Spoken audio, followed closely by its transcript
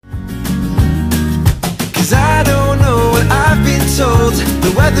world.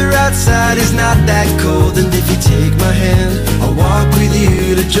 The weather outside is not that cold, and if you take my hand, I'll walk with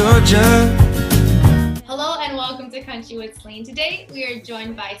you to Georgia. Hello and welcome to Country with Celine. Today we are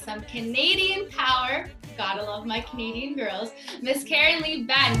joined by some Canadian power, gotta love my Canadian girls, Miss Karen Lee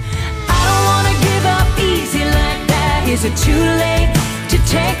Benn. I don't wanna give up easy like that. Is it too late to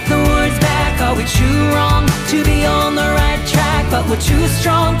take the words back? Are we too wrong to be on the right track? But we're too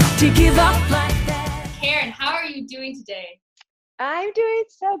strong to give up like that. Karen, how are you doing today? I'm doing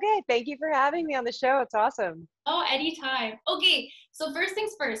so good. Thank you for having me on the show. It's awesome. Oh, anytime. Okay, so first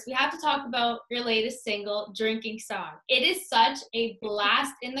things first, we have to talk about your latest single, Drinking Song. It is such a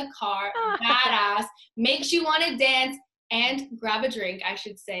blast in the car, badass, makes you want to dance and grab a drink, I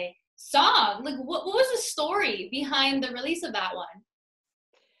should say. Song, like what was the story behind the release of that one?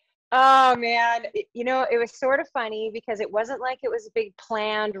 Oh man, it was sort of funny because it wasn't like it was a big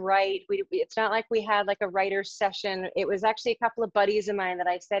planned write. It's not like we had like a writer's session. It was actually a couple of buddies of mine that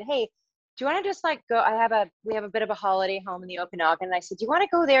I said, hey, do you want to just like go? We have a bit of a holiday home in the Okanagan. And I said, do you want to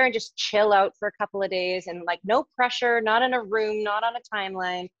go there and just chill out for a couple of days and like no pressure, not in a room, not on a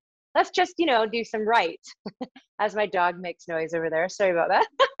timeline. Let's just, do some write. As my dog makes noise over there. Sorry about that.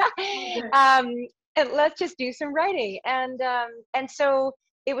 And let's just do some writing. And so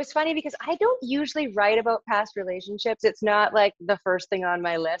it was funny because I don't usually write about past relationships. It's not like the first thing on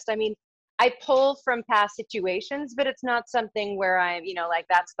my list. I mean, I pull from past situations, but it's not something where I'm, like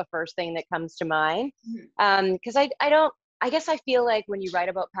that's the first thing that comes to mind. Because I guess I feel like when you write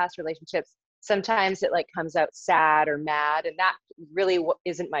about past relationships, sometimes it like comes out sad or mad, and that really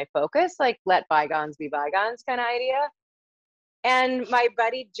isn't my focus. Like let bygones be bygones kind of idea. And my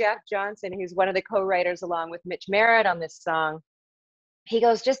buddy Jeff Johnson, who's one of the co-writers along with Mitch Merritt on this song, he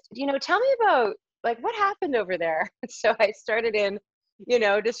goes, just, tell me about like what happened over there. So I started in,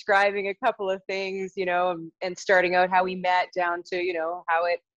 describing a couple of things, and starting out how we met down to, how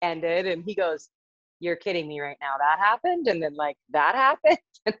it ended. And he goes, you're kidding me right now. That happened. And then like that happened.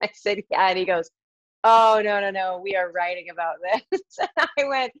 And I said, yeah. And he goes, oh, no, we are writing about this. And I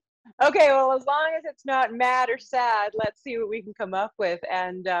went, okay, well, as long as it's not mad or sad, let's see what we can come up with.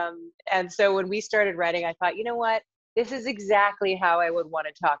 And so when we started writing, I thought, you know what? This is exactly how I would want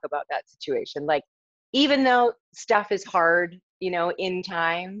to talk about that situation. Like, even though stuff is hard, in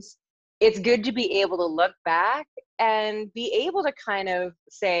times, it's good to be able to look back and be able to kind of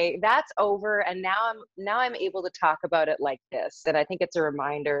say that's over. And now I'm able to talk about it like this. And I think it's a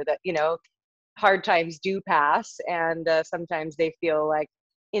reminder that, hard times do pass, and sometimes they feel like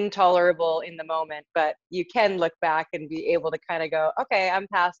intolerable in the moment, but you can look back and be able to kind of go, okay, I'm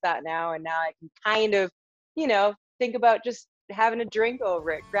past that now. And now I can kind of, think about just having a drink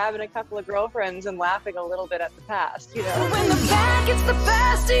over it, grabbing a couple of girlfriends and laughing a little bit at the past, When the bad gets the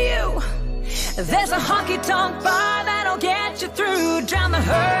best of you, there's a honky-tonk bar that'll get you through. Drown the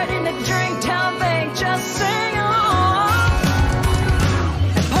hurt in a drink, tell fake, just sing along.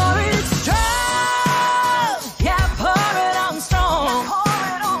 And pour it strong, yeah, pour it on strong.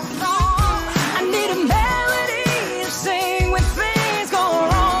 I need a melody to sing when things go wrong.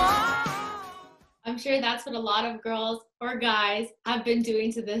 I'm sure that's what a lot of girls or guys have been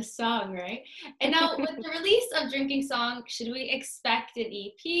doing to this song, right? And now with the release of Drinking Song, should we expect an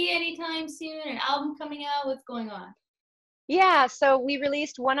EP anytime soon, an album coming out? What's going on? Yeah, so we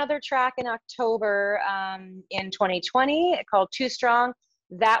released one other track in October in 2020 called Too Strong.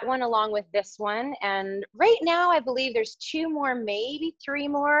 That one along with this one. And right now, I believe there's 2 more, maybe 3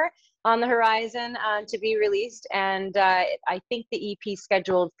 more on the horizon to be released. And I think the EP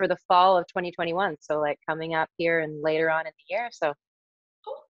scheduled for the fall of 2021. So like coming up here and later on in the year. So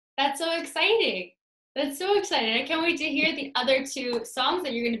Oh, that's so exciting. That's so exciting. I can't wait to hear the other 2 songs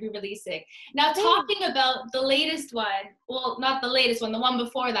that you're going to be releasing. Now, talking about the latest one, well, not the latest one, the one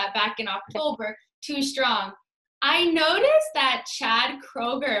before that, back in October, Too Strong. I noticed that Chad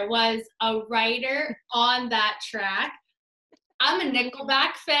Kroeger was a writer on that track. I'm a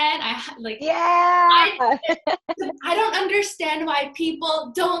Nickelback fan. yeah. I don't understand why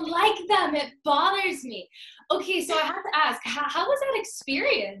people don't like them. It bothers me. Okay, so I have to ask, how was that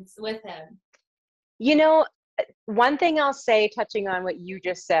experience with him? One thing I'll say, touching on what you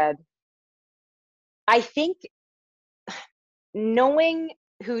just said, I think knowing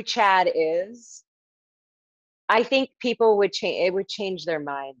who Chad is, I think people would change. It would change their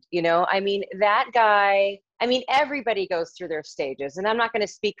mind. I mean, that guy. I mean, everybody goes through their stages, and I'm not going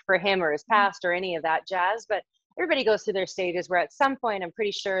to speak for him or his past or any of that jazz, but everybody goes through their stages where at some point, I'm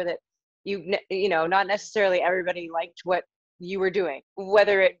pretty sure that not necessarily everybody liked what you were doing,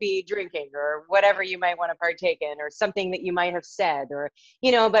 whether it be drinking or whatever you might want to partake in, or something that you might have said, or,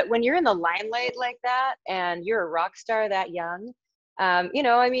 but when you're in the limelight like that and you're a rock star that young, You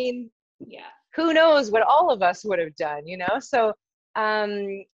know, I mean, Yeah. who knows what all of us would have done, you know? So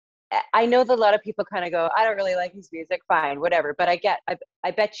I know that a lot of people kind of go, I don't really like his music, fine, whatever. But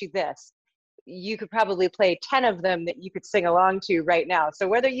I bet you this, you could probably play 10 of them that you could sing along to right now. So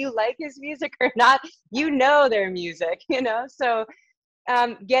whether you like his music or not, you know their music, you know? So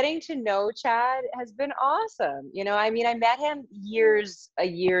getting to know Chad has been awesome. You know, I mean, I met him years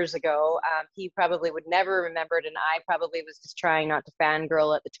ago. He probably would never remember it, and I probably was just trying not to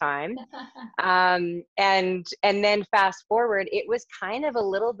fangirl at the time. And then fast forward, it was kind of a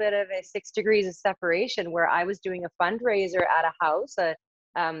little bit of a 6 degrees of separation where I was doing a fundraiser at a house,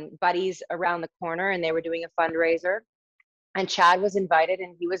 buddies around the corner, and they were doing a fundraiser. And Chad was invited,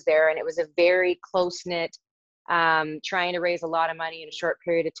 and he was there, and it was a very close knit, trying to raise a lot of money in a short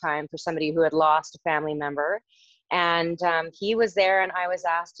period of time for somebody who had lost a family member. And he was there, and I was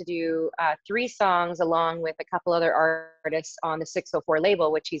asked to do 3 songs along with a couple other artists on the 604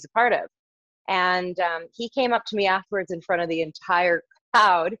 label, which he's a part of. And he came up to me afterwards in front of the entire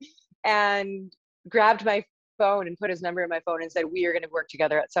crowd and grabbed my phone and put his number in my phone and said, we are going to work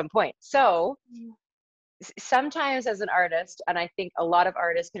together at some point. So sometimes as an artist, and I think a lot of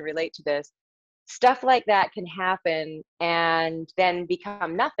artists can relate to this, stuff like that can happen and then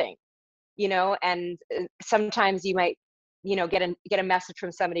become nothing, you know. And sometimes you might, you know, get a message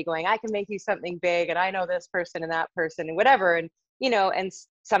from somebody going, I can make you something big, and I know this person and that person and whatever. And, you know, and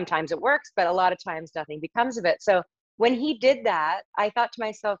sometimes it works, but a lot of times nothing becomes of it. So when he did that, I thought to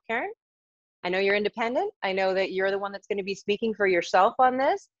myself, Karen, I know you're independent. I know that you're the one that's going to be speaking for yourself on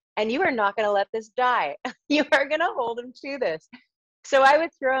this, and you are not going to let this die. You are going to hold him to this. So I would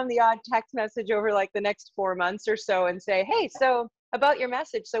throw him the odd text message over like the next 4 months or so and say, hey, so about your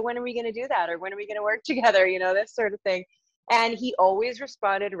message, so when are we going to do that? Or when are we going to work together? You know, this sort of thing. And he always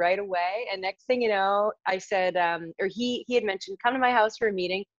responded right away. And next thing you know, I said, or he had mentioned, come to my house for a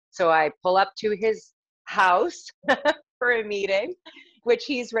meeting. So I pull up to his house for a meeting, which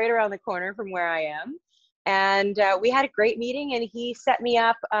he's right around the corner from where I am. And we had a great meeting, and he set me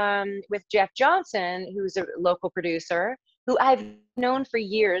up with Jeff Johnson, who's a local producer, who I've known for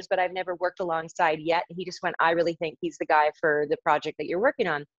years, but I've never worked alongside yet. And he just went, I really think he's the guy for the project that you're working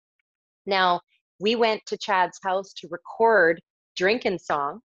on. Now, we went to Chad's house to record Drinkin'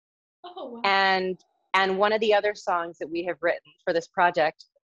 Song. Oh, wow. and one of the other songs that we have written for this project.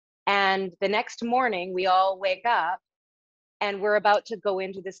 And the next morning, we all wake up, and we're about to go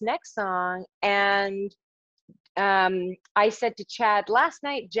into this next song. And I said to Chad, last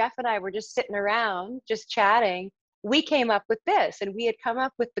night, Jeff and I were just sitting around, just chatting. We came up with this, and we had come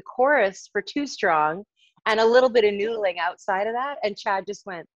up with the chorus for Too Strong and a little bit of noodling outside of that. And Chad just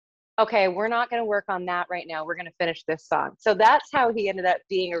went, okay, we're not going to work on that right now. We're going to finish this song. So that's how he ended up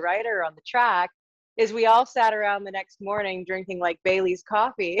being a writer on the track, is we all sat around the next morning drinking like Bailey's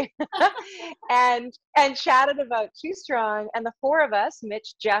coffee and chatted about Too Strong. And the 4 of us,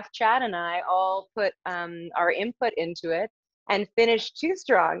 Mitch, Jeff, Chad, and I, all put our input into it and finished Too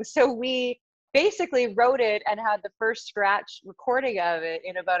Strong. So we basically wrote it and had the first scratch recording of it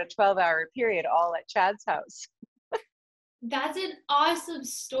in about a 12-hour period, all at Chad's house. That's an awesome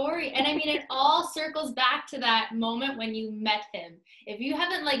story. And I mean, it all circles back to that moment when you met him. If you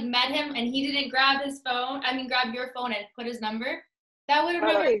haven't like met him and he didn't grab your phone and put his number, that would have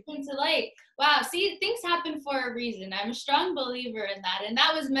never come to light. Wow, see, things happen for a reason. I'm a strong believer in that. And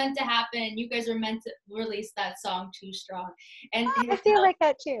that was meant to happen. You guys were meant to release that song Too Strong. And I feel like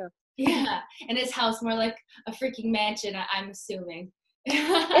that too. Yeah. And his house more like a freaking mansion, I'm assuming.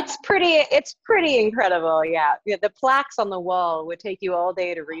 It's pretty incredible. Yeah. The plaques on the wall would take you all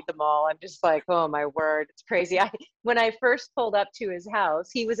day to read them all. I'm just like, oh my word, it's crazy. When I first pulled up to his house,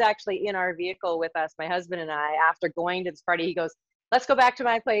 he was actually in our vehicle with us, my husband and I. After going to this party, he goes, let's go back to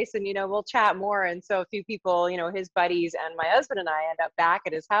my place and, you know, we'll chat more. And so a few people, you know, his buddies and my husband and I end up back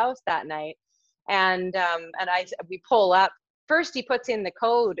at his house that night. And we pull up. First, he puts in the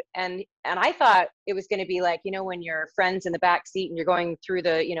code, and I thought it was going to be like, you know, when your friend's in the back seat and you're going through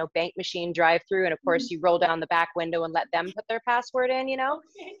the, you know, bank machine drive-through, and of course you roll down the back window and let them put their password in, you know.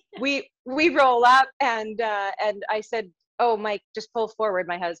 We roll up, and I said, oh, Mike, just pull forward.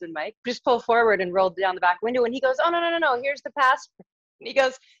 My husband, Mike, just pull forward, and rolled down the back window. And he goes, oh, no, here's the password. And he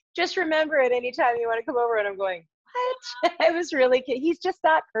goes, just remember it anytime you want to come over. And I'm going, what? I was really kidding. He's just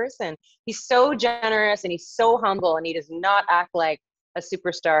that person. He's so generous, and he's so humble, and he does not act like a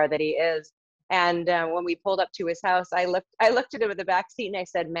superstar that he is. And when we pulled up to his house, I looked at him in the back seat, and I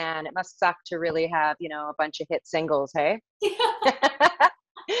said, man, it must suck to really have, you know, a bunch of hit singles, hey?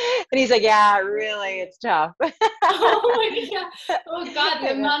 And he's like, yeah, really, it's tough. Oh my God. Oh God,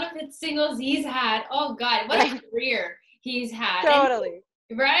 the amount of hit singles he's had. Oh God, what a career. he's had. Totally.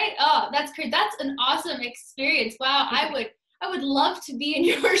 Right? Oh, that's great. That's an awesome experience. Wow, I would love to be in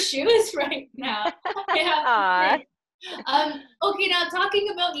your shoes right now. Yeah. Okay, now talking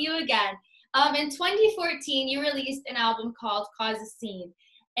about you again. In 2014, you released an album called Cause a Scene.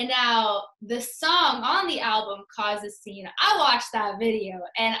 And now the song on the album, Cause a Scene, I watched that video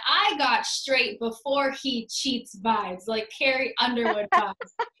and I got straight before he cheats vibes, like Carrie Underwood vibes.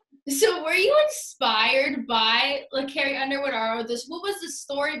 So were you inspired by like Carrie Underwood or this? What was the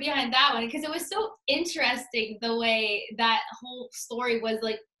story behind that one? Because it was so interesting the way that whole story was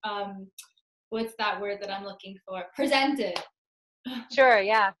like, what's that word that I'm looking for? Presented. Sure,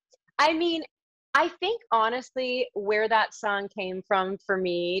 yeah. I mean, I think honestly, where that song came from for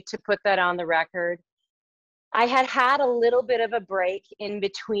me to put that on the record, I had had a little bit of a break in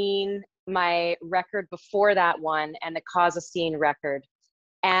between my record before that one and the Cause a Scene record.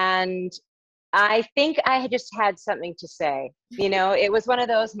 And I think I had just had something to say. You know, it was one of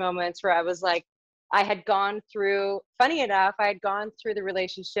those moments where I was like, I had gone through, funny enough, I had gone through the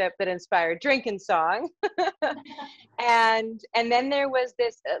relationship that inspired Drinking Song. and then there was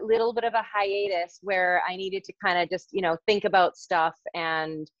this little bit of a hiatus where I needed to kind of just, you know, think about stuff.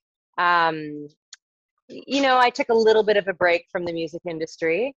 And, you know, I took a little bit of a break from the music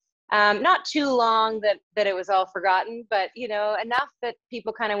industry. Not too long that it was all forgotten, but, you know, enough that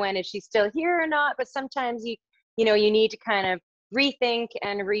people kind of went, is she still here or not? But sometimes you know, you need to kind of rethink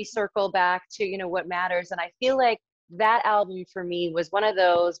and recircle back to, you know, what matters. And I feel like that album for me was one of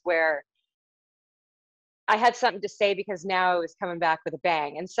those where I had something to say because now it was coming back with a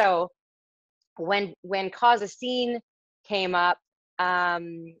bang. And so when Cause a Scene came up,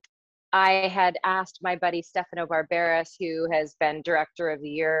 I had asked my buddy Stefano Barberis, who has been Director of the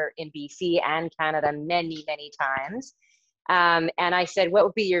Year in BC and Canada many, many times. And I said, what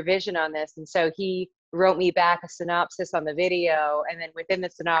would be your vision on this? And so he wrote me back a synopsis on the video. And then within the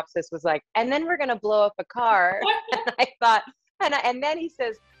synopsis was like, and then we're going to blow up a car. And I thought, and then he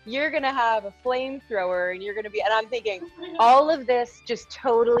says, you're going to have a flamethrower and you're going to be, and I'm thinking, all of this just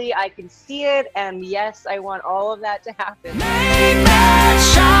totally, I can see it. And yes, I want all of that to happen. Make that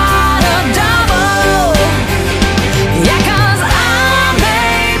shot a double. Yeah, 'cause I'm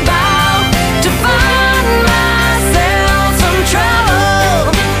about to find myself some trouble.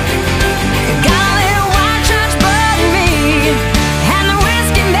 Got a little white church blood in me, and the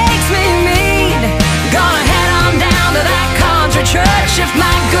whiskey makes me mean. Gonna head on down to that country church. If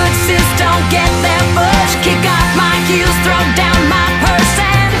my good sis don't get there first, kick off my heels, throw down my purse,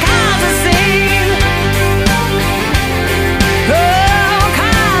 and cause a scene. Oh,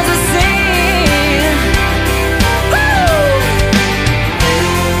 cause a scene. Woo!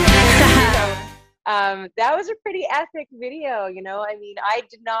 That was a pretty epic video, you know. I mean, I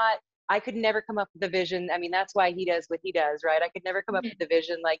could never come up with a vision. I mean, that's why he does what he does, right? I could never come up with a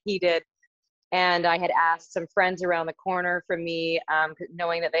vision like he did. And I had asked some friends around the corner from me,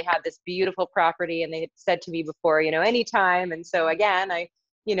 knowing that they had this beautiful property, and they had said to me before, you know, anytime. And so again, I,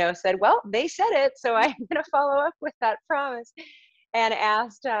 you know, said, well, they said it, so I'm going to follow up with that promise. And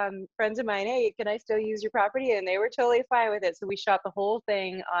asked friends of mine, hey, can I still use your property? And they were totally fine with it. So we shot the whole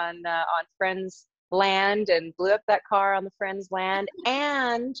thing on friends' land and blew up that car on the friends' land.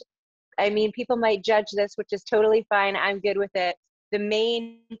 And I mean, people might judge this, which is totally fine. I'm good with it. The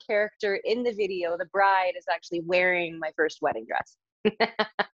main character in the video, the bride, is actually wearing my first wedding dress.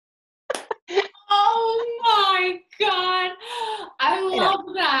 Oh my God. I love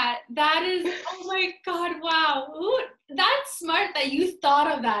that. That is, oh my God, wow. Ooh, that's smart that you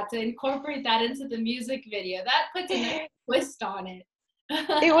thought of that to incorporate that into the music video. That puts a nice twist on it.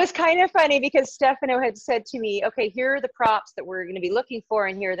 It was kind of funny because Stefano had said to me, okay, here are the props that we're going to be looking for,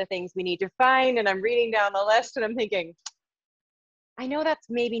 and here are the things we need to find. And I'm reading down the list and I'm thinking, I know that's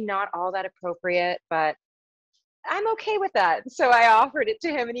maybe not all that appropriate, but I'm okay with that. So I offered it to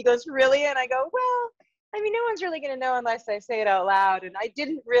him and he goes, really? And I go, well, I mean, no one's really going to know unless I say it out loud. And I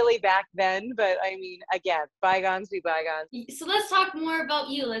didn't really back then, but I mean, again, bygones be bygones. So let's talk more about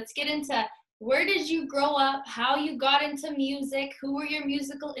you. Let's get into where did you grow up, how you got into music, who were your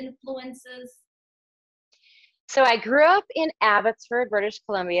musical influences? So I grew up in Abbotsford, British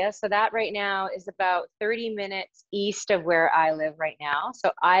Columbia. So that right now is about 30 minutes east of where I live right now.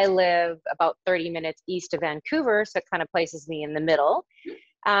 So I live about 30 minutes east of Vancouver. So it kind of places me in the middle.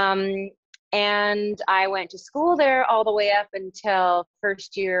 And I went to school there all the way up until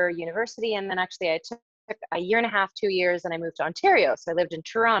first year university. And then actually I took a year and a half, 2 years, and I moved to Ontario. So I lived in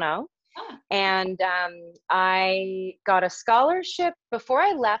Toronto. And I got a scholarship. Before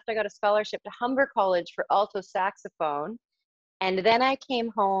I left, I got a scholarship to Humber College for alto saxophone. And then I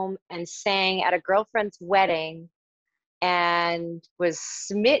came home and sang at a girlfriend's wedding and was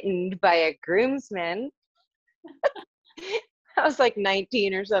smitten by a groomsman. I was like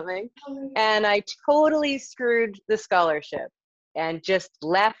 19 or something. And I totally screwed the scholarship and just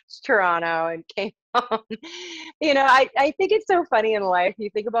left Toronto and came home. I think it's so funny in life. You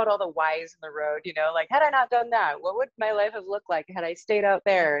think about all the whys in the road, like, had I not done that, what would my life have looked like had I stayed out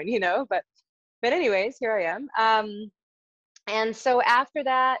there? And, but anyways, here I am. And so after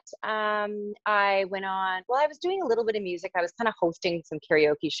that, I went on, well, I was doing a little bit of music. I was kind of hosting some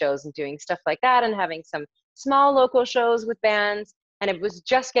karaoke shows and doing stuff like that and having some small local shows with bands. And it was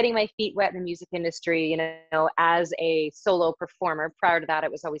just getting my feet wet in the music industry, as a solo performer. Prior to that,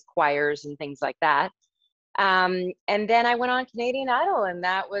 it was always choirs and things like that. And then I went on Canadian Idol, and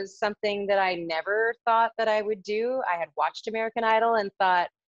that was something that I never thought that I would do. I had watched American Idol and thought,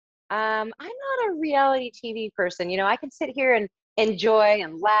 I'm not a reality TV person. I can sit here and enjoy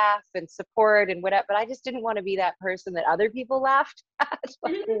and laugh and support and whatever, but I just didn't want to be that person that other people laughed at.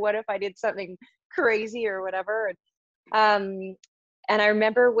 Like, well, what if I did something crazy or whatever? And I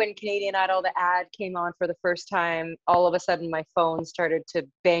remember when Canadian Idol, the ad came on for the first time, all of a sudden my phone started to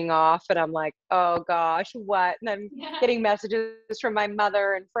bang off and I'm like, oh gosh, what? And I'm getting messages from my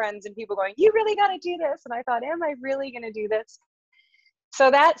mother and friends and people going, you really got to do this. And I thought, am I really going to do this? So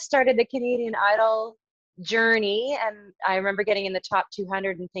that started the Canadian Idol journey. And I remember getting in the top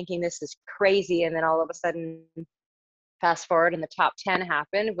 200 and thinking, this is crazy. And then all of a sudden, fast forward, and the top 10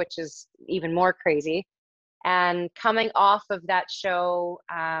 happened, which is even more crazy. And coming off of that show,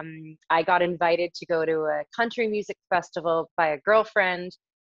 I got invited to go to a country music festival by a girlfriend.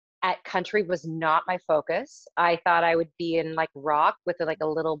 Country was not my focus. I thought I would be in like rock with like a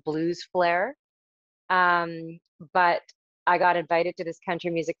little blues flair. But I got invited to this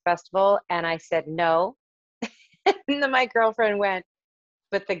country music festival and I said no. And then my girlfriend went,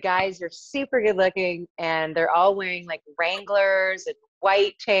 but the guys are super good looking and they're all wearing like Wranglers and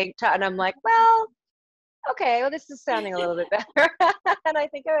white tank top. And I'm like, well, okay, well, this is sounding a little bit better. And I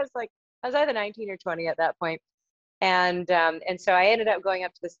think I was either 19 or 20 at that point. And so I ended up going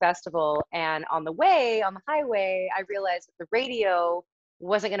up to this festival, and on the highway, I realized that the radio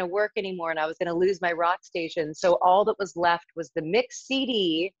wasn't going to work anymore and I was going to lose my rock station. So all that was left was the mixed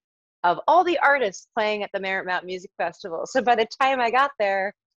CD of all the artists playing at the Marymount Music Festival. So by the time I got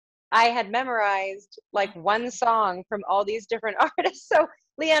there, I had memorized like one song from all these different artists. So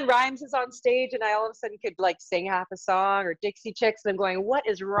Leanne Rimes is on stage and I all of a sudden could like sing half a song, or Dixie Chicks. And I'm going, what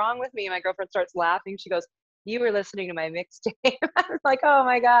is wrong with me? And my girlfriend starts laughing. She goes, you were listening to my mixtape. I was like, oh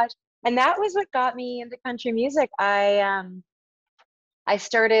my gosh. And that was what got me into country music. I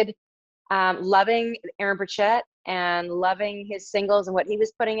started loving Aaron Burchett and loving his singles and what he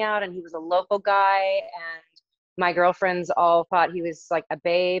was putting out. And he was a local guy, and my girlfriends all thought he was like a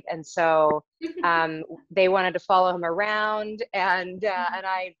babe. And so they wanted to follow him around, and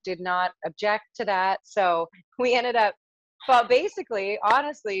I did not object to that. So we ended up, well, basically,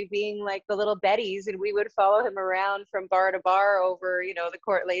 honestly, being like the little Bettys, and we would follow him around from bar to bar over, the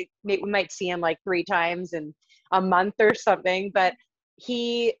court. Like, we might see him like 3 times in a month or something. But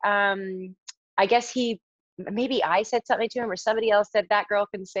he, I guess maybe I said something to him, or somebody else said, that girl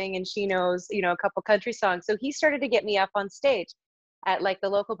can sing and she knows, a couple country songs. So he started to get me up on stage at like the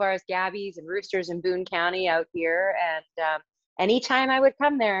local bars, Gabby's and Roosters in Boone County out here. And anytime I would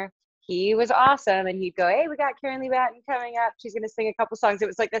come there, he was awesome. And he'd go, hey, we got Karen Lee Batten coming up. She's going to sing a couple songs. It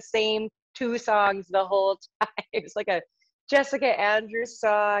was like the same 2 songs the whole time. It was like a Jessica Andrews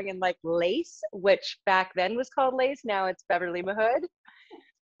song and like Lace, which back then was called Lace. Now it's Beverly Mahood,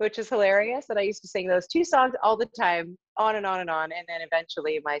 which is hilarious. And I used to sing those 2 songs all the time, on and on and on. And then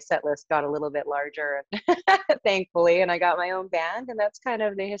eventually my set list got a little bit larger, thankfully, and I got my own band. And that's kind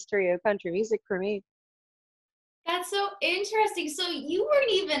of the history of country music for me. That's so interesting. So you weren't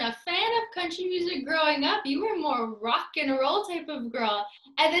even a fan of country music growing up. You were more rock and roll type of girl.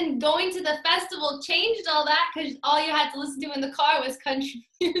 And then going to the festival changed all that because all you had to listen to in the car was country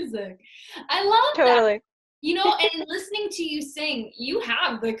music. I love Totally. that. And listening to you sing, you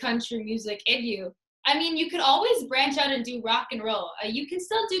have the country music in you. I mean, you could always branch out and do rock and roll. You can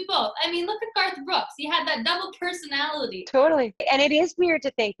still do both. I mean, look at Garth Brooks. He had that double personality. Totally. And it is weird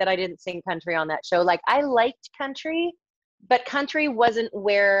to think that I didn't sing country on that show. Like, I liked country, but country wasn't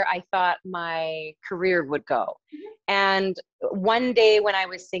where I thought my career would go. Mm-hmm. And one day when I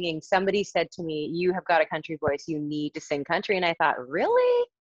was singing, somebody said to me, you have got a country voice. You need to sing country. And I thought, really?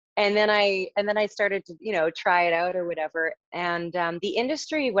 And then I started to, try it out or whatever. And the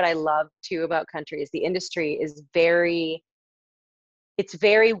industry, what I love too about country is the industry is very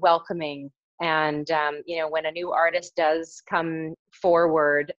welcoming And, you know, when a new artist does come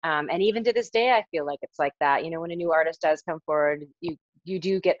forward, and even to this day, I feel like it's like that, you know, when a new artist does come forward, you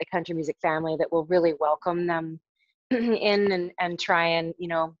do get the country music family that will really welcome them in and try and, you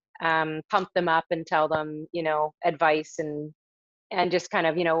know, pump them up and tell them, you know, advice and just kind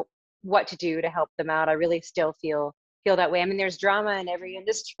of, you know, what to do to help them out. I really still feel that way. I mean, there's drama in every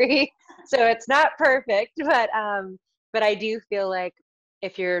industry, so it's not perfect, but I do feel like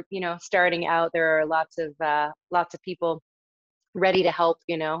if you're, you know, starting out, there are lots of people ready to help,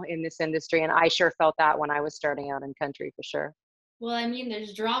 you know, in this industry. And I sure felt that when I was starting out in country, for sure. Well, I mean,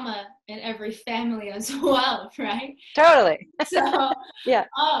 there's drama in every family as well, right? Totally. So, Yeah.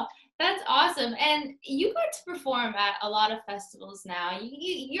 oh, that's awesome. And you got to perform at a lot of festivals now.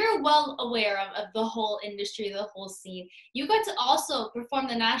 You're well aware of the whole industry, the whole scene. You got to also perform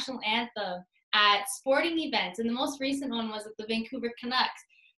the national anthem at sporting events, and the most recent one was at the Vancouver Canucks.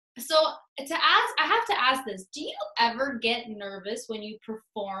 So I have to ask this: do you ever get nervous when you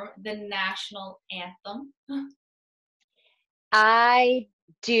perform the national anthem? I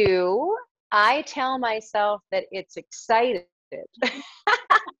do. I tell myself that it's excited.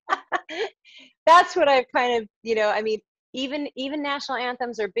 That's what I've kind of, you know, I mean, even national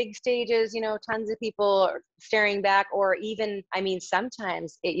anthems or big stages, you know, tons of people are staring back, or even, I mean,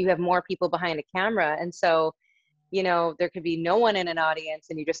 sometimes you have more people behind a camera. And so, you know, there could be no one in an audience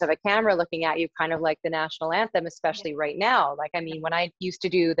and you just have a camera looking at you, kind of like the national anthem, especially right now. Like, I mean, when I used to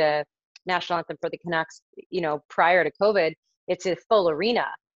do the national anthem for the Canucks, you know, prior to COVID, it's a full arena.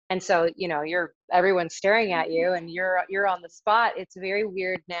 And so, you know, everyone's staring at you and you're on the spot. It's very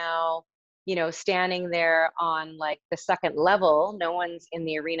weird now, you know, standing there on like the second level, no one's in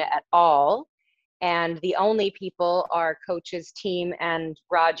the arena at all. And the only people are coaches, team, and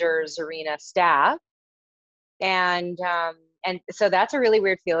Rogers Arena staff. And so that's a really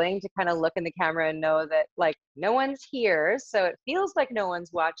weird feeling to kind of look in the camera and know that like no one's here. So it feels like no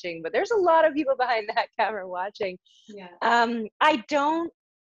one's watching, but there's a lot of people behind that camera watching. Yeah. I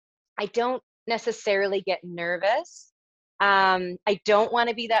don't necessarily get nervous. I don't want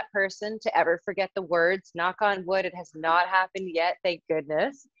to be that person to ever forget the words. Knock on wood, it has not happened yet, thank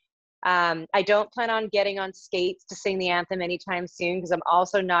goodness. I don't plan on getting on skates to sing the anthem anytime soon, because I'm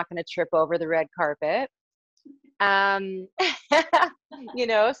also not going to trip over the red carpet. You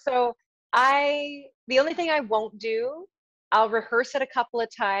know, so the only thing I won't do, I'll rehearse it a couple of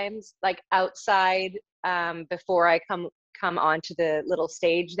times, like outside, before I come onto the little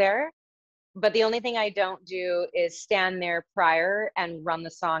stage there. But the only thing I don't do is stand there prior and run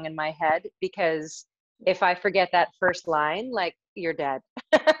the song in my head, because if I forget that first line, like, you're dead,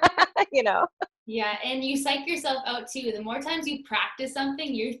 you know? Yeah, and you psych yourself out too. The more times you practice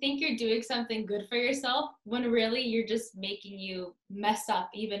something, you think you're doing something good for yourself, when really you're just making you mess up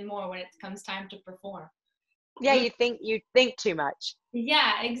even more when it comes time to perform. Yeah, you think too much.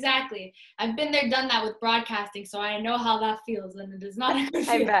 Yeah, exactly. I've been there, done that with broadcasting, so I know how that feels, and it is not a good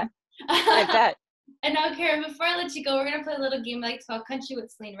feeling. I bet. And now, Karen, before I let you go, we're going to play a little game like it's called Country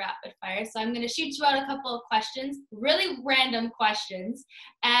with Celine Rapid Fire. So I'm going to shoot you out a couple of questions, really random questions,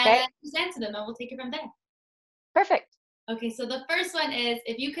 and then just answer them, and we'll take it from there. Perfect. Okay, so the first one is,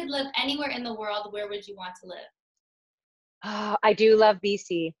 if you could live anywhere in the world, where would you want to live? Oh, I do love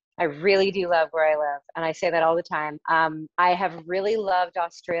BC. I really do love where I live. And I say that all the time. I have really loved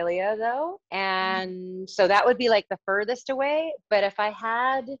Australia though. And so that would be like the furthest away. But if I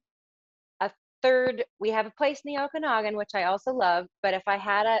had a third, we have a place in the Okanagan, which I also love. But if I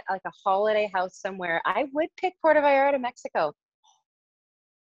had a holiday house somewhere, I would pick Puerto Vallarta, Mexico.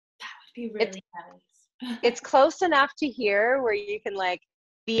 That would be really nice. It's close enough to here where you can like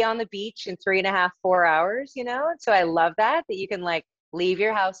be on the beach in 3.5, 4 hours, you know? So I love that you can like leave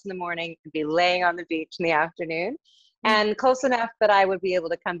your house in the morning and be laying on the beach in the afternoon, and close enough that I would be able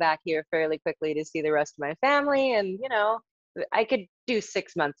to come back here fairly quickly to see the rest of my family. And, you know, I could do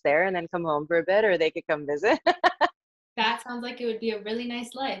 6 months there and then come home for a bit, or they could come visit. That sounds like it would be a really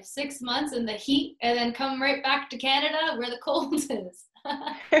nice life. 6 months in the heat and then come right back to Canada where the cold is.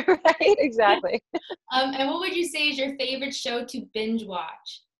 Right, exactly. And what would you say is your favorite show to binge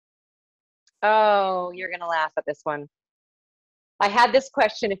watch? Oh, you're going to laugh at this one. I had this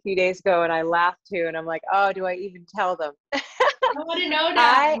question a few days ago and I laughed too. And I'm like, oh, do I even tell them? I want to know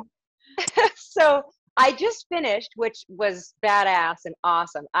now. So I just finished, which was badass and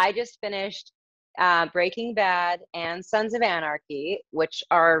awesome. I just finished Breaking Bad and Sons of Anarchy, which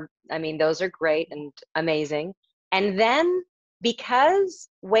are, I mean, those are great and amazing. And then because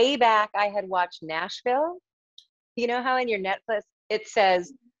way back I had watched Nashville, you know how in your Netflix it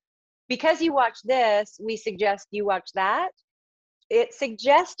says, because you watch this, we suggest you watch that. it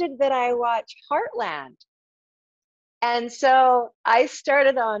suggested that I watch Heartland. And so I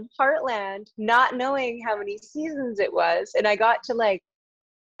started on Heartland, not knowing how many seasons it was. And I got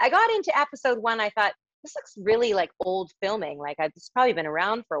into episode 1. I thought, this looks really like old filming. Like it's probably been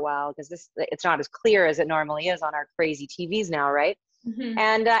around for a while because it's not as clear as it normally is on our crazy TVs now, right? Mhm.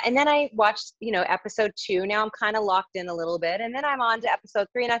 And then I watched, episode 2. Now I'm kind of locked in a little bit. And then I'm on to episode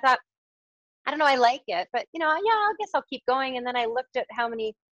 3. And I thought, I don't know, I like it, but yeah, I guess I'll keep going. And then I looked at how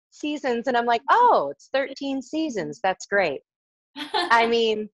many seasons and I'm like, oh, it's 13 seasons. That's great. I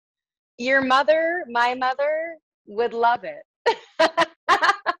mean, my mother would love it.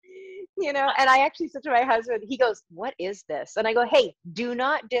 And I actually said to my husband, he goes, what is this? And I go, hey, do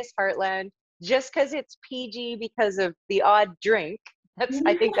not diss Heartland just because it's PG because of the odd drink.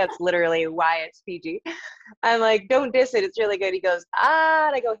 I think that's literally why it's PG. I'm like, don't diss it. It's really good. He goes,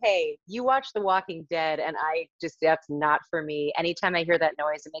 and I go, hey, you watch The Walking Dead. And that's not for me. Anytime I hear that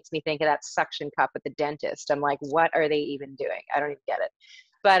noise, it makes me think of that suction cup at the dentist. I'm like, what are they even doing? I don't even get it.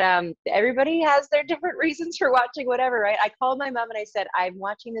 But everybody has their different reasons for watching whatever, right? I called my mom and I said, I'm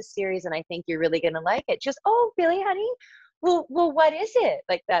watching this series and I think you're really going to like it. Just, oh, really, honey? Well, what is it?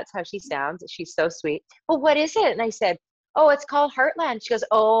 Like, that's how she sounds. She's so sweet. Well, what is it? And I said, oh, it's called Heartland. She goes,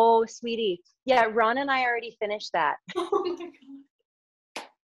 oh, sweetie. Yeah, Ron and I already finished that. Oh my God.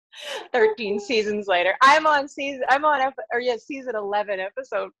 13 seasons later. I'm on season 11,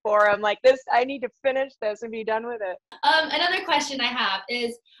 episode 4. I'm like, I need to finish this and be done with it. Another question I have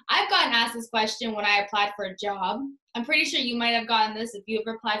is, I've gotten asked this question when I applied for a job. I'm pretty sure you might have gotten this if you've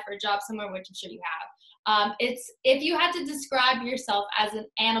applied for a job somewhere, which I'm sure you have. It's, if you had to describe yourself as an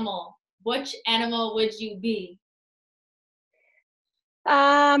animal, which animal would you be?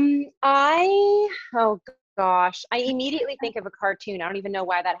 Oh gosh, I immediately think of a cartoon. I don't even know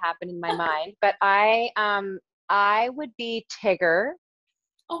why that happened in my mind, but I would be Tigger.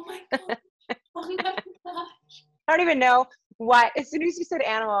 Oh my God. Oh my gosh. I don't even know why. As soon as you said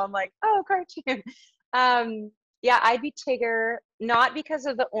animal, I'm like, oh, cartoon. Yeah, I'd be Tigger, not because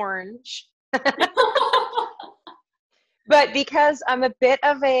of the orange, but because I'm a bit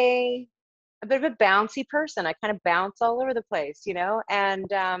of a bouncy person. I kind of bounce all over the place,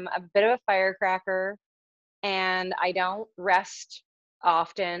 and I'm a bit of a firecracker, and I don't rest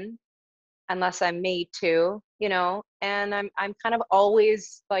often unless I'm made to, and I'm kind of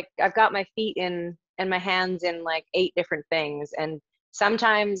always like, I've got my feet in and my hands in like 8 different things, and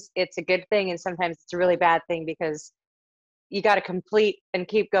sometimes it's a good thing and sometimes it's a really bad thing because you got to complete and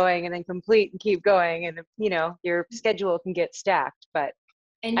keep going and then complete and keep going, and your schedule can get stacked. But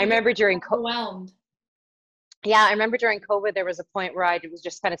And I remember during overwhelmed. Yeah, I remember during COVID, there was a point where I was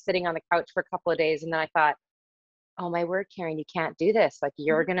just kind of sitting on the couch for a couple of days, and then I thought, oh my word, Karen, you can't do this. Like,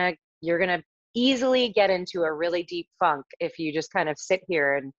 you're gonna easily get into a really deep funk if you just kind of sit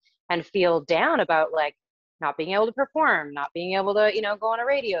here and feel down about like not being able to perform, not being able to, go on a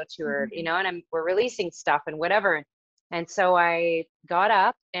radio tour, and we're releasing stuff and whatever. And so I got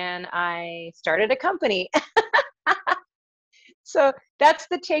up and I started a company. So that's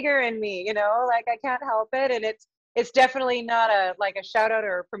the Tigger in me, like I can't help it. And it's definitely not a shout out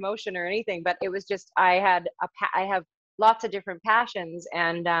or a promotion or anything, but it was just, I have lots of different passions,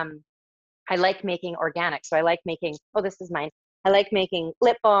 and I like making organic. So I like making, oh, this is mine. I like making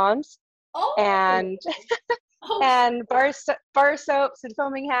lip balms and and bar soaps and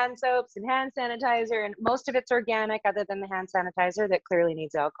foaming hand soaps and hand sanitizer, and most of it's organic other than the hand sanitizer that clearly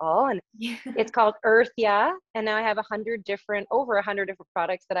needs alcohol. And it's called Earth Yeah. And now I have over 100 different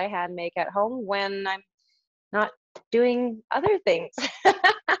products that I hand make at home when I'm not doing other things.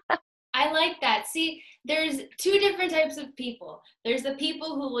 I like that. See, there's 2 different types of people. There's the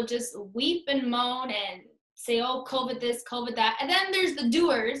people who will just weep and moan and say, oh, COVID this, COVID that. And then there's the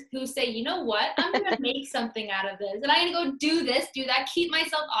doers who say, you know what? I'm going to make something out of this. And I'm going to go do this, do that, keep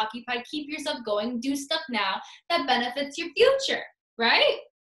myself occupied, keep yourself going, do stuff now that benefits your future, right?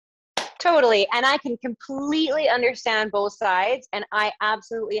 Totally. And I can completely understand both sides. And I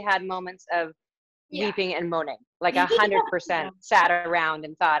absolutely had moments of weeping and moaning, like 100% sat around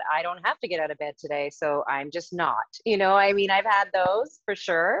and thought, I don't have to get out of bed today, so I'm just not, I mean, I've had those for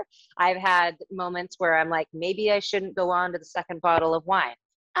sure. I've had moments where I'm like, maybe I shouldn't go on to the second bottle of wine.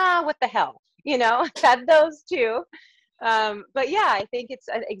 What the hell, I've had those too. But yeah, I think it's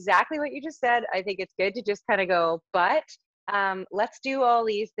exactly what you just said. I think it's good to just kind of go, but let's do all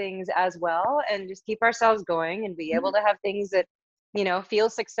these things as well and just keep ourselves going and be able to have things that feel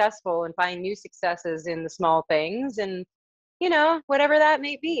successful and find new successes in the small things, and whatever that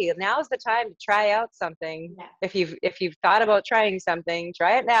may be. Now is the time to try out something. If you've thought about trying something,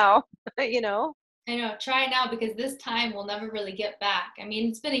 try it now. I know. Try it now because this time we'll never really get back. I mean,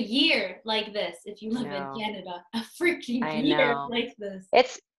 it's been a year like this. If you live in Canada, a freaking year like this.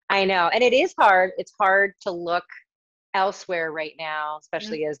 I know, and it is hard. It's hard to look elsewhere right now,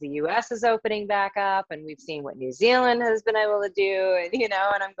 especially as the US is opening back up, and we've seen what New Zealand has been able to do, and and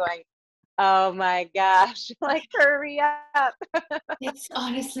I'm going, oh my gosh, like hurry up. It's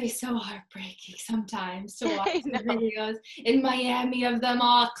honestly so heartbreaking sometimes to watch the videos in Miami of them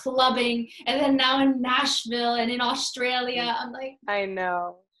all clubbing, and then now in Nashville and in Australia. I'm like, I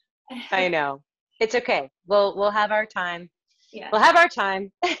know. It's okay. We'll have our time. Yeah. We'll have our time.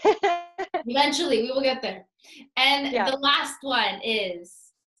 Eventually, we will get there. And the last one is,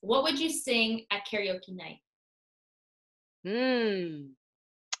 what would you sing at karaoke night?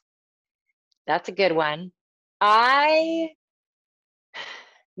 That's a good one. My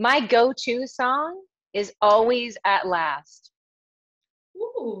go-to song is always At Last.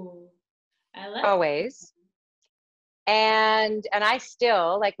 Ooh, I like always. And I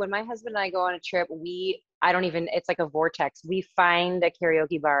still, like, when my husband and I go on a trip, it's like a vortex. We find a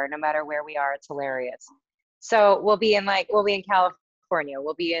karaoke bar no matter where we are. It's hilarious. So we'll be in California,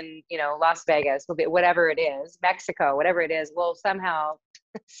 we'll be in, Las Vegas, we'll be whatever it is, Mexico, whatever it is, we'll somehow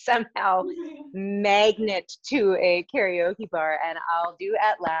magnet to a karaoke bar, and I'll do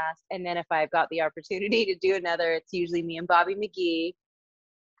At Last. And then if I've got the opportunity to do another, it's usually me and Bobby McGee.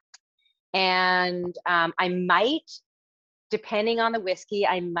 And I might, depending on the whiskey,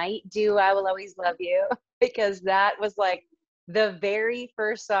 I might do I Will Always Love You, because that was like the very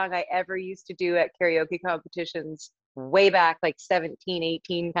first song I ever used to do at karaoke competitions way back, like 17,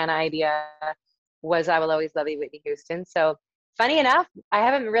 18 kind of idea, was I Will Always Love You, Whitney Houston. So funny enough, I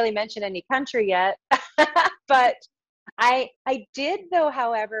haven't really mentioned any country yet, but I did though.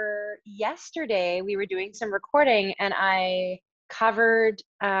 However, yesterday we were doing some recording and I covered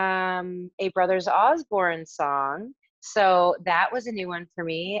a Brothers Osborne song. So that was a new one for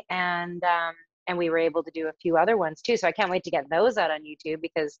me. And we were able to do a few other ones too. So I can't wait to get those out on YouTube,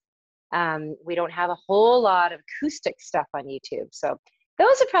 because we don't have a whole lot of acoustic stuff on YouTube. So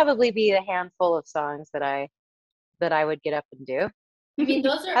those would probably be a handful of songs that I would get up and do. I mean,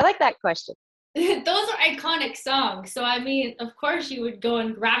 those are, I like that question. Those are iconic songs. So I mean, of course you would go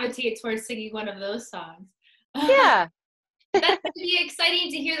and gravitate towards singing one of those songs. Yeah. That's going to be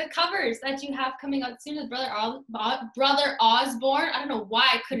exciting to hear the covers that you have coming out soon with Brother Osborne. I don't know why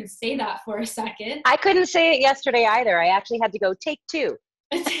I couldn't say that for a second. I couldn't say it yesterday either. I actually had to go take two.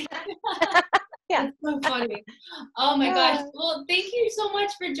 Yeah. That's so funny. Oh my gosh. Well, thank you so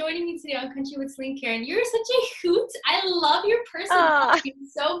much for joining me today on Country with Celine Karen. You're such a hoot. I love your personality.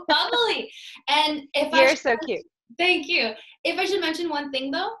 It's so bubbly. And you're so cute. Thank you. If I should mention one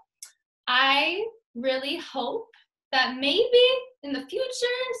thing though, I really hope that maybe in the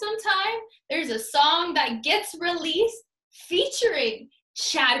future sometime there's a song that gets released featuring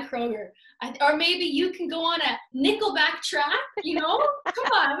Chad Kroeger. Or maybe you can go on a Nickelback track, Come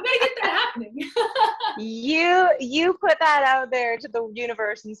on, we gotta get that happening. You put that out there to the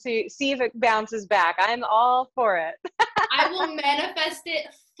universe and see if it bounces back. I'm all for it. I will manifest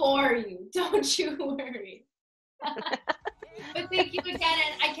it for you. Don't you worry. But thank you again,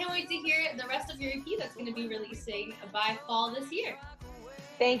 and I can't wait to hear the rest of your EP that's going to be releasing by fall this year.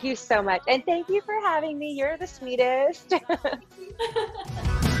 Thank you so much, and thank you for having me. You're the sweetest.